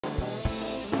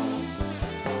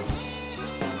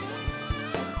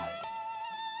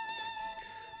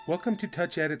Welcome to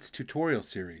TouchEdit's tutorial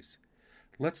series.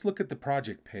 Let's look at the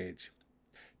project page.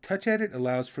 TouchEdit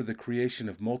allows for the creation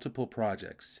of multiple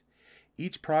projects.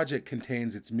 Each project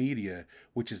contains its media,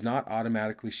 which is not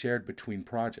automatically shared between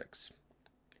projects.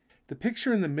 The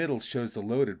picture in the middle shows the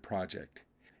loaded project.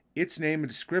 Its name and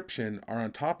description are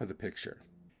on top of the picture.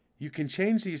 You can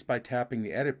change these by tapping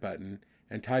the Edit button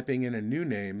and typing in a new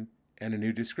name and a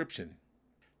new description.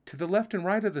 To the left and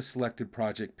right of the selected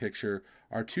project picture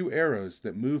are two arrows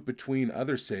that move between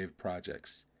other saved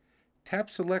projects. Tap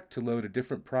Select to load a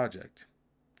different project.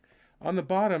 On the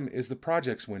bottom is the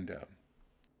Projects window.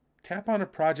 Tap on a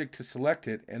project to select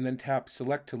it and then tap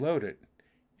Select to load it.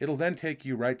 It'll then take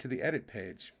you right to the Edit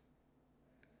page.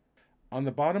 On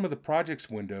the bottom of the Projects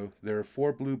window, there are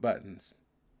four blue buttons.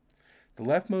 The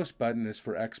leftmost button is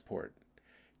for Export.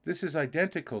 This is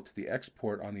identical to the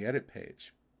Export on the Edit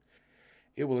page.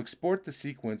 It will export the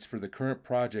sequence for the current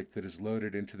project that is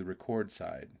loaded into the Record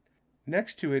side.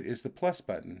 Next to it is the plus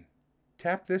button.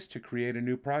 Tap this to create a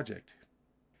new project.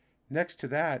 Next to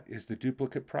that is the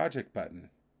Duplicate Project button.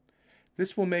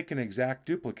 This will make an exact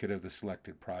duplicate of the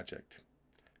selected project.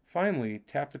 Finally,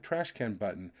 tap the Trash Can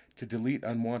button to delete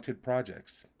unwanted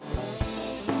projects.